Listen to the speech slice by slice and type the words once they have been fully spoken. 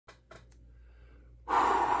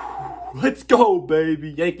Let's go,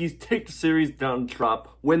 baby. Yankees take the series down the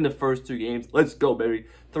Trop, win the first 2 games. Let's go, baby.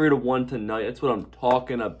 3-1 tonight. That's what I'm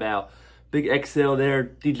talking about. Big exhale there.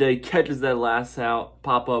 DJ catches that last out,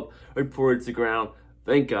 pop up right before it's the ground.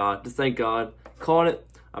 Thank God. Just thank God. Caught it.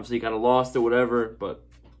 Obviously, he kind of lost it, whatever, but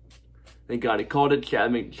thank God he caught it.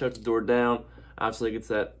 Chapman shuts the door down. Obviously, gets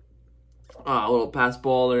that little pass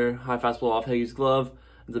ball there, high fastball off Hagee's glove.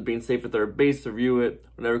 Ends up being safe at third base to review it.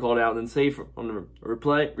 Never called out, and then safe on the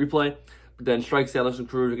replay. But then strikes out Nestor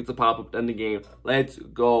Cortes, gets a pop up, end the game. Let's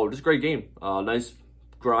go. Just a great game. Nice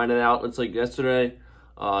grinding out. It's like yesterday.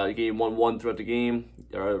 Game 1-1 throughout the game.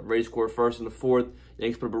 Rays scored first in the 4th.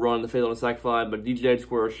 Yankees put up a run in the 5th on the sac fly, but DJ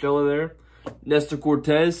scored a shella there. Nestor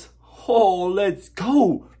Cortes. Oh, let's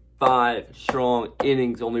go. 5 strong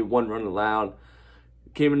innings, only 1 run allowed.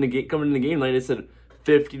 Coming in the game tonight, they said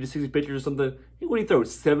 50 to 60 pitches or something. What do you throw?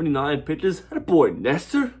 79 pitches? That boy,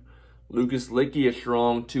 Nestor. Lucas Licky, a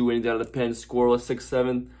strong 2 innings out of the pen, scoreless,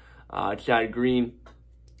 6-7. Chad Green.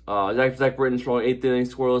 Zach Britton, strong 8th inning,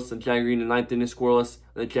 scoreless, and Chad Green, the 9th inning, scoreless.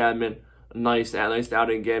 And then Chapman, a nice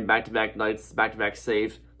outing again, back-to-back nights, back-to-back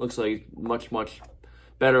saves. Looks like much, much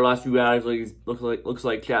better last few outings. Looks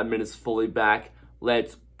like Chapman is fully back.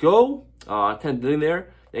 Let's go. 10th inning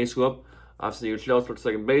there. Yankees go up. Obviously, your Shell starts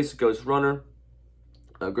second base, goes runner.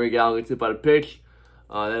 Greg Allen gets hit by the pitch.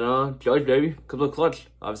 Then Judge, baby, comes up clutch.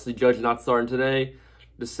 Obviously, Judge not starting today.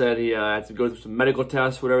 Just said he had to go through some medical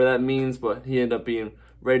tests, whatever that means, but he ended up being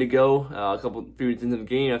ready to go. Few minutes into the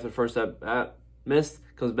game after the first at missed,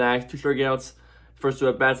 comes back, 2 strikeouts. First 2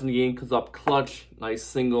 at bats in the game, comes up clutch. Nice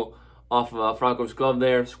single off of Franco's glove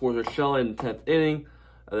there. Scores a shell in the 10th inning.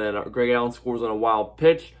 And then Greg Allen scores on a wild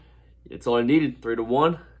pitch. It's all he needed,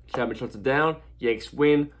 3-1. Chapman shuts it down. Yanks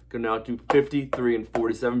win. Go now to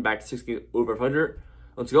 53-47, back to 16 over 500.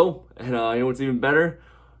 Let's go. And you know what's even better?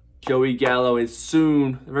 Joey Gallo is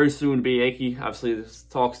very soon to be a Yankee. Obviously, there's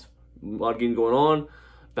talks, a lot of games going on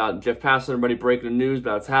about Jeff Passan. Everybody breaking the news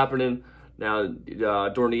about what's happening. Now,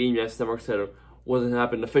 during the game, yes, Network said it wasn't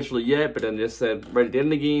happening officially yet, but then just said right at the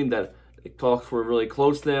end of the game that the talks were really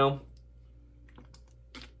close now.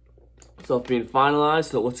 Stuff being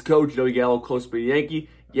finalized. So let's go. Joey Gallo close to be a Yankee.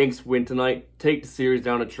 Yanks win tonight, take the series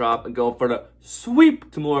down to Trop, and go for the sweep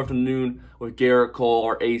tomorrow afternoon with Garrett Cole,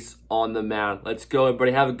 our ace, on the mound. Let's go,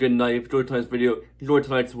 everybody. Have a good night. If you enjoyed tonight's video, enjoy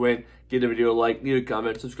tonight's win, give the video a like, leave a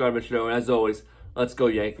comment, subscribe to the show, and as always, let's go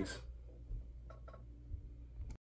Yankees.